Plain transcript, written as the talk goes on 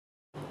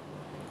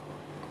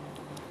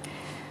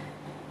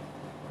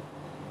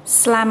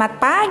Selamat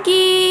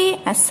pagi.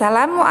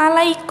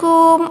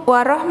 Assalamualaikum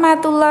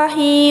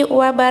warahmatullahi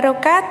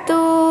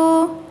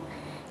wabarakatuh.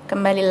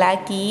 Kembali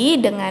lagi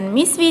dengan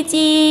Miss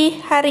Wiji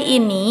hari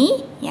ini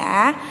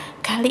ya.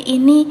 Kali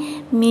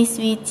ini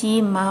Miss Wiji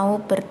mau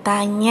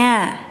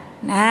bertanya.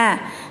 Nah,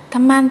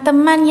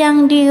 teman-teman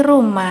yang di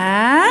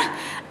rumah,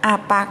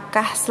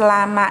 apakah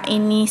selama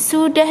ini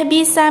sudah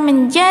bisa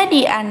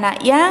menjadi anak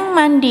yang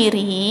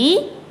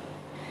mandiri?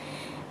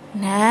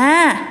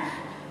 Nah,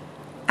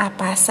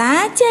 apa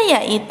saja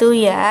ya itu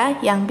ya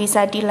yang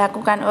bisa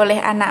dilakukan oleh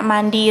anak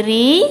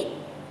mandiri?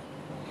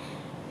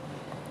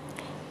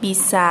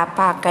 Bisa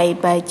pakai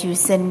baju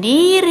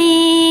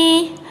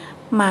sendiri,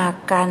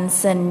 makan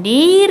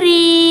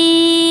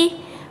sendiri,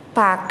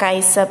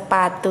 pakai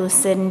sepatu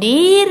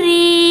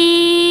sendiri.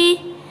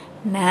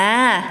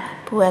 Nah,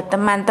 buat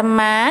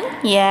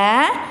teman-teman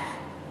ya,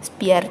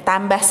 biar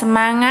tambah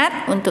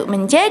semangat untuk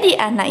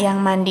menjadi anak yang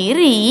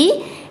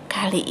mandiri,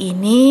 kali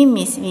ini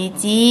Miss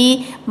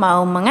Wiji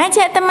mau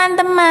mengajak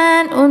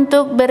teman-teman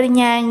untuk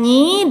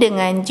bernyanyi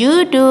dengan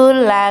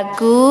judul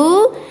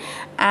lagu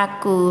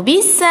Aku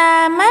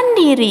Bisa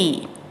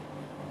Mandiri.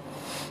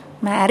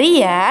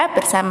 Mari ya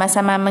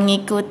bersama-sama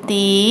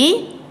mengikuti.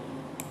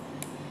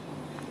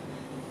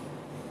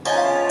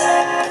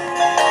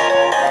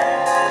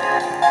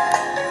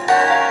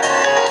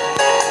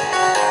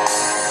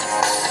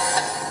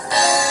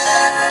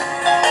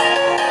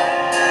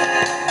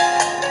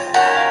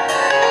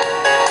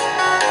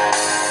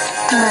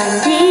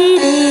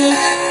 Mandiri,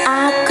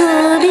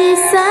 aku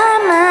bisa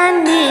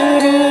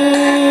mandiri.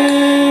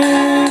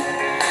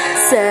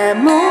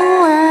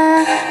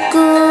 Semua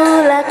ku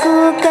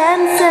lakukan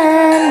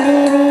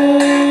sendiri.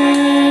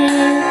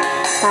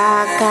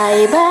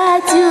 Pakai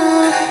baju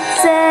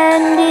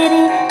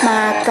sendiri,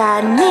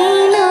 makan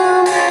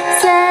minum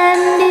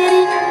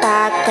sendiri,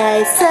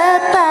 pakai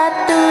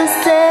sepatu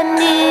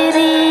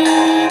sendiri.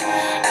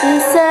 Di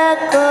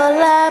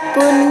sekolah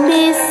pun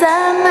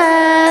bisa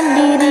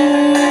mandiri.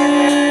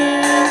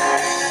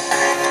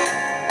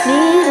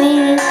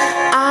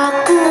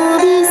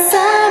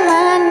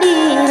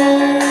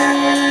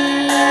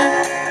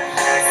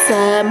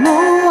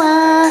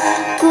 Semua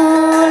ku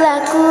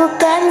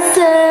lakukan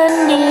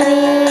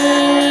sendiri.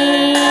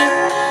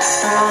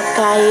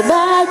 Pakai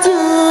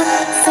baju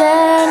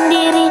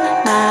sendiri,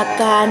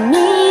 makan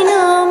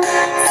minum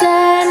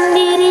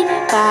sendiri,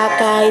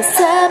 pakai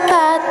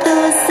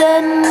sepatu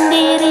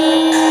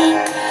sendiri.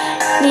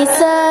 Di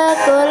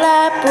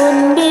sekolah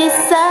pun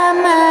bisa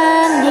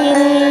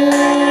mandiri.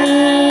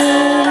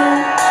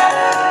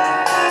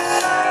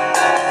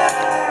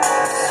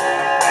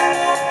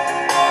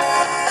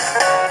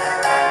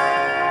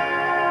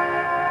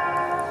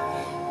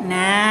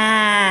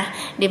 Nah,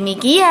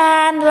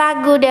 demikian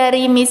lagu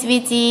dari Miss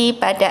Wiji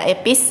pada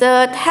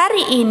episode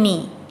hari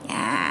ini.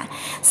 Ya,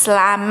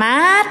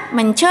 selamat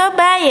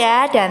mencoba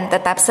ya dan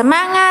tetap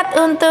semangat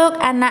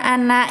untuk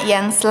anak-anak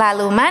yang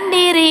selalu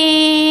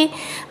mandiri.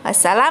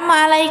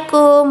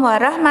 Wassalamualaikum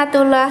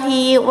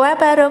warahmatullahi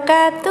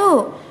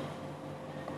wabarakatuh.